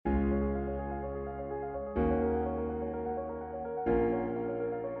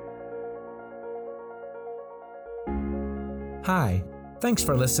Hi, thanks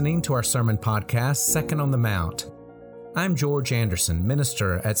for listening to our sermon podcast, Second on the Mount. I'm George Anderson,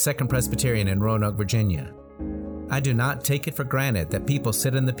 minister at Second Presbyterian in Roanoke, Virginia. I do not take it for granted that people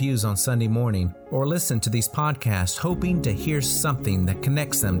sit in the pews on Sunday morning or listen to these podcasts hoping to hear something that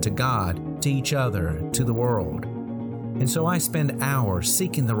connects them to God, to each other, to the world. And so I spend hours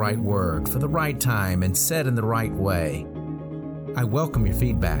seeking the right word for the right time and said in the right way. I welcome your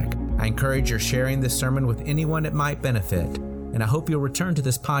feedback. I encourage your sharing this sermon with anyone it might benefit, and I hope you'll return to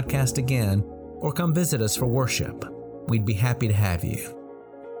this podcast again or come visit us for worship. We'd be happy to have you.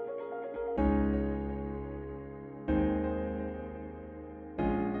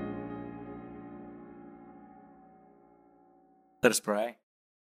 Let us pray.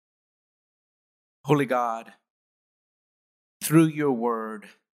 Holy God, through your word,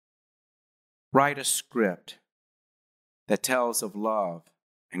 write a script that tells of love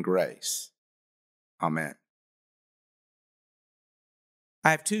and grace. Amen.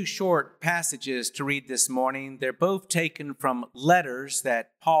 I have two short passages to read this morning. They're both taken from letters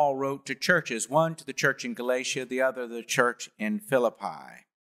that Paul wrote to churches, one to the church in Galatia, the other the church in Philippi.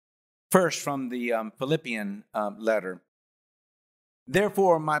 First, from the Philippian letter.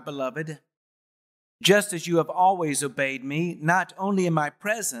 Therefore, my beloved, just as you have always obeyed me, not only in my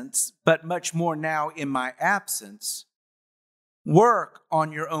presence, but much more now in my absence, work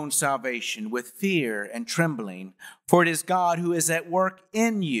on your own salvation with fear and trembling, for it is God who is at work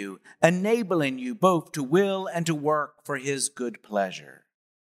in you, enabling you both to will and to work for his good pleasure.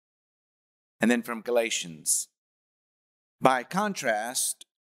 And then from Galatians. By contrast,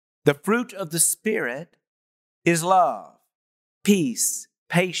 the fruit of the Spirit is love, peace,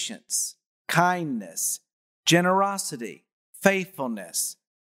 patience, kindness, generosity, faithfulness,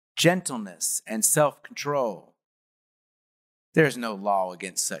 gentleness, and self-control. There is no law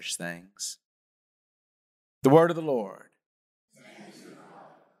against such things. The word of the Lord.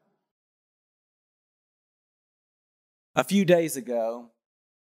 A few days ago,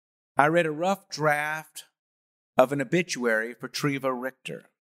 I read a rough draft of an obituary for Treva Richter.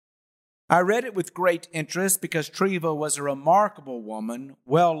 I read it with great interest because Treva was a remarkable woman,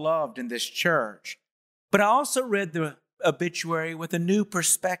 well loved in this church. But I also read the obituary with a new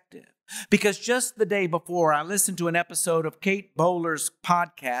perspective. Because just the day before, I listened to an episode of Kate Bowler's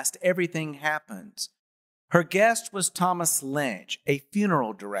podcast, Everything Happens. Her guest was Thomas Lynch, a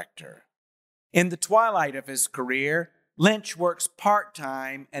funeral director. In the twilight of his career, Lynch works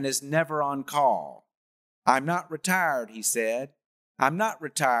part-time and is never on call. I'm not retired, he said. I'm not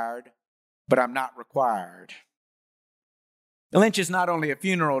retired, but I'm not required. Lynch is not only a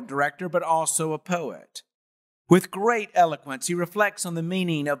funeral director, but also a poet. With great eloquence, he reflects on the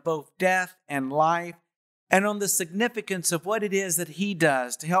meaning of both death and life and on the significance of what it is that he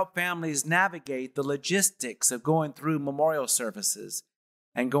does to help families navigate the logistics of going through memorial services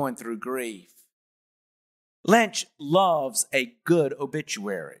and going through grief. Lynch loves a good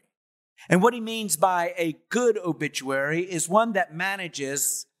obituary. And what he means by a good obituary is one that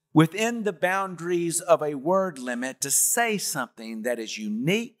manages within the boundaries of a word limit to say something that is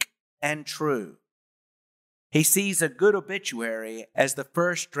unique and true. He sees a good obituary as the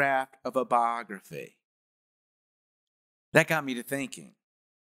first draft of a biography. That got me to thinking.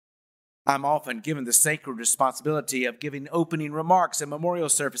 I'm often given the sacred responsibility of giving opening remarks at memorial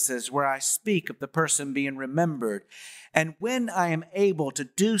services where I speak of the person being remembered. And when I am able to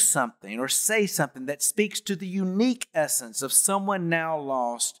do something or say something that speaks to the unique essence of someone now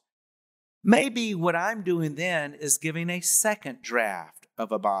lost, maybe what I'm doing then is giving a second draft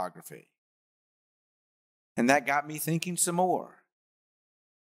of a biography. And that got me thinking some more.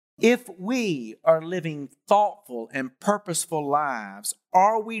 If we are living thoughtful and purposeful lives,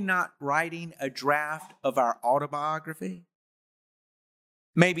 are we not writing a draft of our autobiography?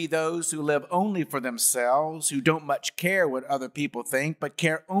 Maybe those who live only for themselves, who don't much care what other people think, but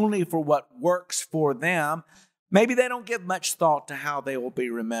care only for what works for them, maybe they don't give much thought to how they will be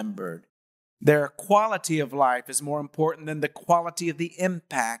remembered. Their quality of life is more important than the quality of the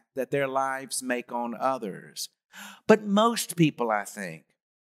impact that their lives make on others. But most people, I think,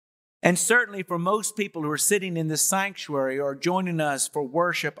 and certainly for most people who are sitting in this sanctuary or joining us for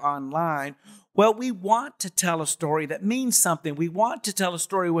worship online, well, we want to tell a story that means something. We want to tell a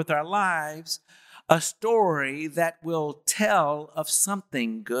story with our lives, a story that will tell of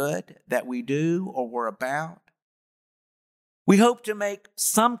something good that we do or we're about. We hope to make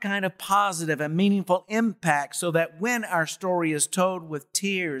some kind of positive and meaningful impact so that when our story is told with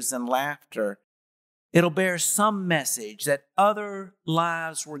tears and laughter, it'll bear some message that other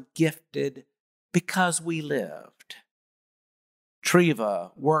lives were gifted because we lived.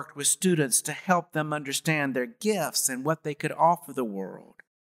 Treva worked with students to help them understand their gifts and what they could offer the world.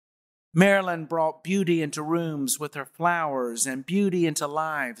 Marilyn brought beauty into rooms with her flowers and beauty into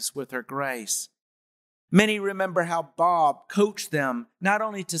lives with her grace. Many remember how Bob coached them not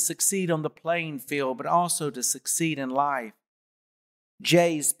only to succeed on the playing field, but also to succeed in life.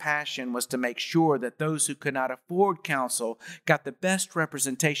 Jay's passion was to make sure that those who could not afford counsel got the best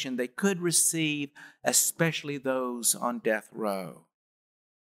representation they could receive, especially those on death row.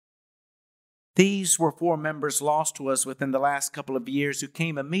 These were 4 members lost to us within the last couple of years who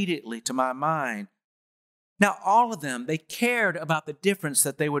came immediately to my mind. Now, all of them, they cared about the difference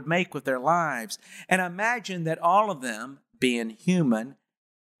that they would make with their lives. And I imagine that all of them, being human,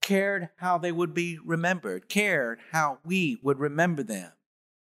 cared how they would be remembered, cared how we would remember them.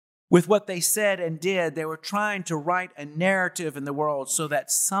 With what they said and did, they were trying to write a narrative in the world so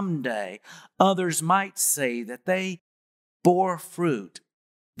that someday others might say that they bore fruit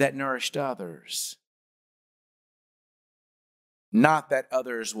that nourished others. Not that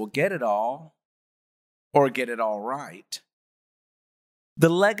others will get it all or get it all right. The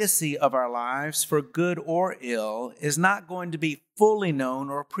legacy of our lives, for good or ill, is not going to be fully known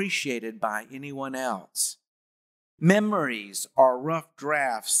or appreciated by anyone else. Memories are rough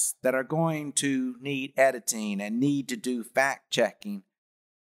drafts that are going to need editing and need to do fact-checking,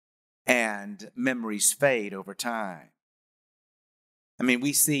 and memories fade over time. I mean,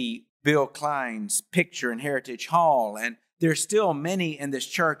 we see Bill Klein's picture in Heritage Hall, and there's still many in this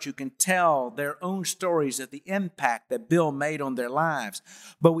church who can tell their own stories of the impact that Bill made on their lives.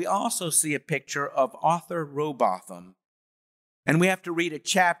 But we also see a picture of Arthur Robotham. And we have to read a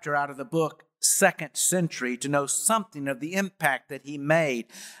chapter out of the book Second Century to know something of the impact that he made.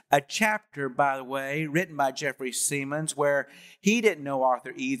 A chapter, by the way, written by Jeffrey Siemens, where he didn't know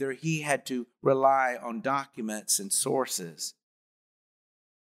Arthur either. He had to rely on documents and sources.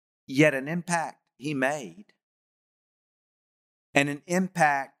 Yet an impact he made. And an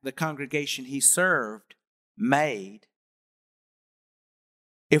impact the congregation he served made.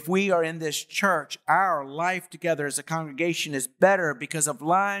 If we are in this church, our life together as a congregation is better because of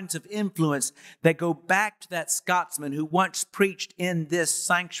lines of influence that go back to that Scotsman who once preached in this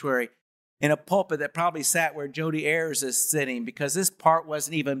sanctuary in a pulpit that probably sat where Jody Ayers is sitting, because this part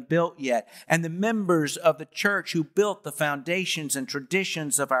wasn't even built yet. And the members of the church who built the foundations and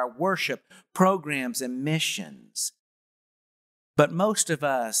traditions of our worship programs and missions. But most of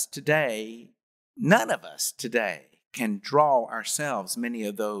us today, none of us today, can draw ourselves many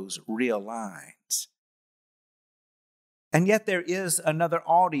of those real lines. And yet there is another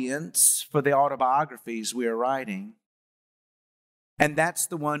audience for the autobiographies we are writing. And that's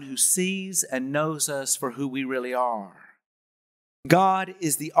the one who sees and knows us for who we really are. God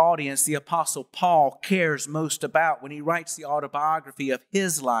is the audience the Apostle Paul cares most about when he writes the autobiography of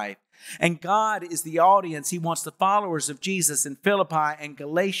his life. And God is the audience he wants the followers of Jesus in Philippi and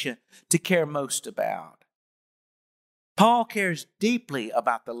Galatia to care most about. Paul cares deeply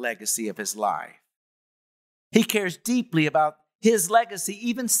about the legacy of his life. He cares deeply about his legacy,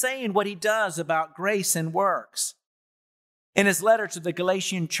 even saying what he does about grace and works. In his letter to the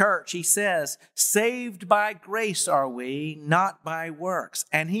Galatian church, he says, "Saved by grace are we, not by works."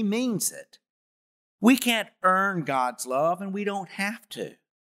 And he means it. We can't earn God's love, and we don't have to.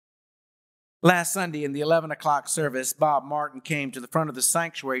 Last Sunday in the 11 o'clock service, Bob Martin came to the front of the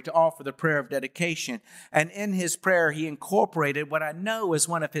sanctuary to offer the prayer of dedication. And in his prayer, he incorporated what I know is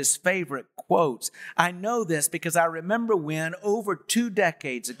one of his favorite quotes. I know this because I remember when, over 2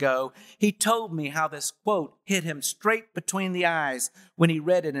 decades ago, he told me how this quote hit him straight between the eyes when he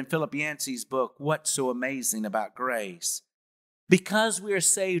read it in Philip Yancey's book, What's So Amazing About Grace? Because we are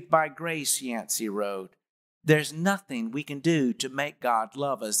saved by grace, Yancey wrote, there's nothing we can do to make God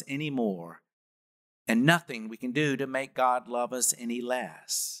love us anymore. And nothing we can do to make God love us any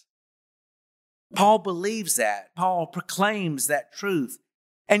less. Paul believes that. Paul proclaims that truth.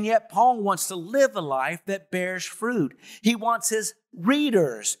 And yet Paul wants to live a life that bears fruit. He wants his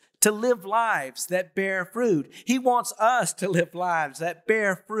readers to live lives that bear fruit. He wants us to live lives that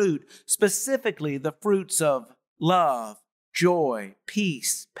bear fruit, specifically the fruits of love, joy,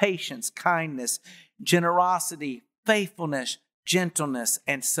 peace, patience, kindness, generosity, faithfulness, gentleness,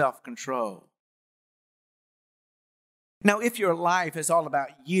 and self-control. Now, if your life is all about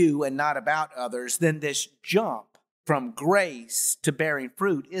you and not about others, then this jump from grace to bearing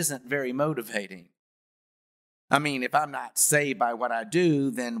fruit isn't very motivating. I mean, if I'm not saved by what I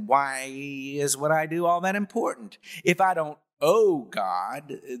do, then why is what I do all that important? If I don't owe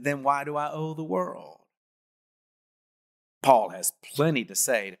God, then why do I owe the world? Paul has plenty to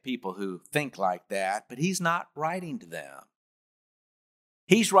say to people who think like that, but he's not writing to them.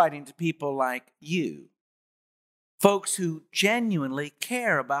 He's writing to people like you, folks who genuinely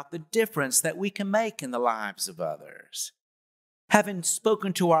care about the difference that we can make in the lives of others. Having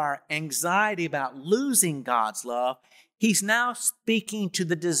spoken to our anxiety about losing God's love, he's now speaking to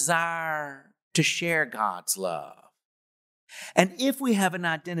the desire to share God's love. And if we have an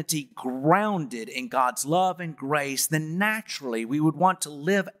identity grounded in God's love and grace, then naturally we would want to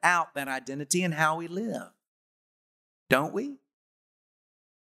live out that identity in how we live. Don't we?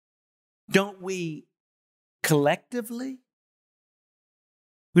 Don't we collectively?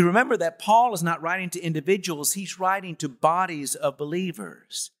 We remember that Paul is not writing to individuals, he's writing to bodies of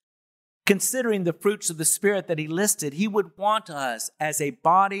believers. Considering the fruits of the Spirit that he listed, he would want us as a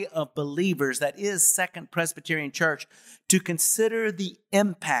body of believers, that is Second Presbyterian Church, to consider the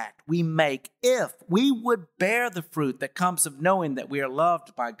impact we make if we would bear the fruit that comes of knowing that we are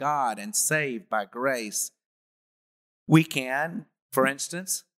loved by God and saved by grace. We can, for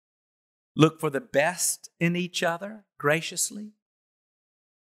instance, look for the best in each other graciously,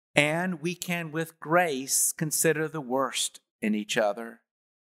 and we can, with grace, consider the worst in each other,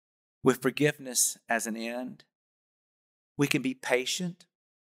 with forgiveness as an end. We can be patient.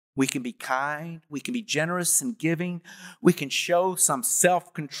 We can be kind. We can be generous in giving. We can show some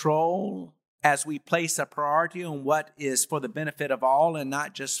self-control as we place a priority on what is for the benefit of all and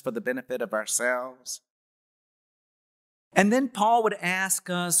not just for the benefit of ourselves. And then Paul would ask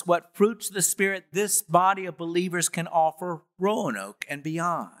us what fruits of the Spirit this body of believers can offer Roanoke and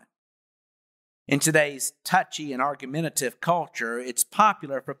beyond. In today's touchy and argumentative culture, it's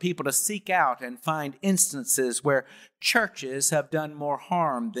popular for people to seek out and find instances where churches have done more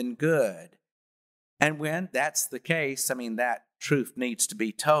harm than good. And when that's the case, that truth needs to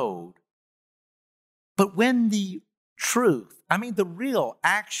be told. But when the truth, the real,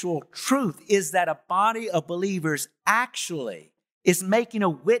 actual truth is that a body of believers actually is making a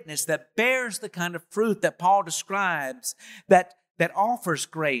witness that bears the kind of fruit that Paul describes, that offers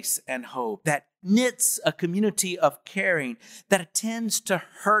grace and hope, that knits a community of caring, that attends to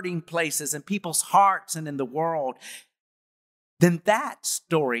hurting places in people's hearts and in the world, then that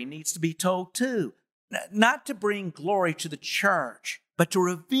story needs to be told too. Not to bring glory to the church, but to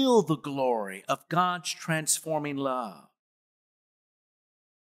reveal the glory of God's transforming love.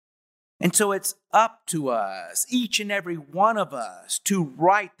 And so it's up to us, each and every one of us, to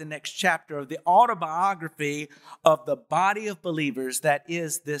write the next chapter of the autobiography of the body of believers that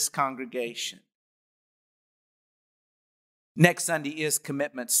is this congregation. Next Sunday is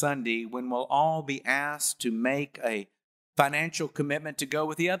Commitment Sunday, when we'll all be asked to make a financial commitment to go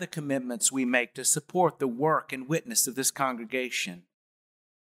with the other commitments we make to support the work and witness of this congregation.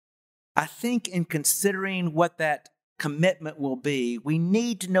 I think in considering what that commitment will be, we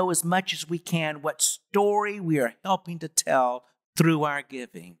need to know as much as we can what story we are helping to tell through our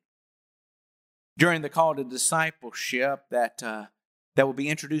giving. During the call to discipleship that will be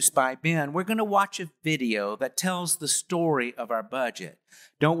introduced by Ben, we're going to watch a video that tells the story of our budget.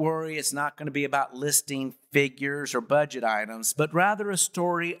 Don't worry, it's not going to be about listing figures or budget items, but rather a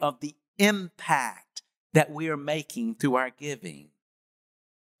story of the impact that we are making through our giving.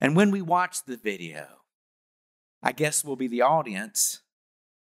 And when we watch the video, I guess we'll be the audience,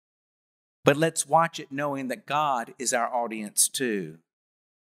 but let's watch it knowing that God is our audience too.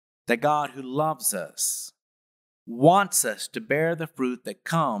 That God, who loves us, wants us to bear the fruit that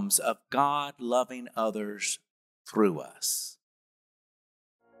comes of God loving others through us.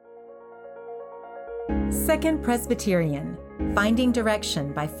 Second Presbyterian, finding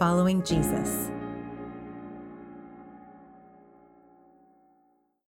direction by following Jesus.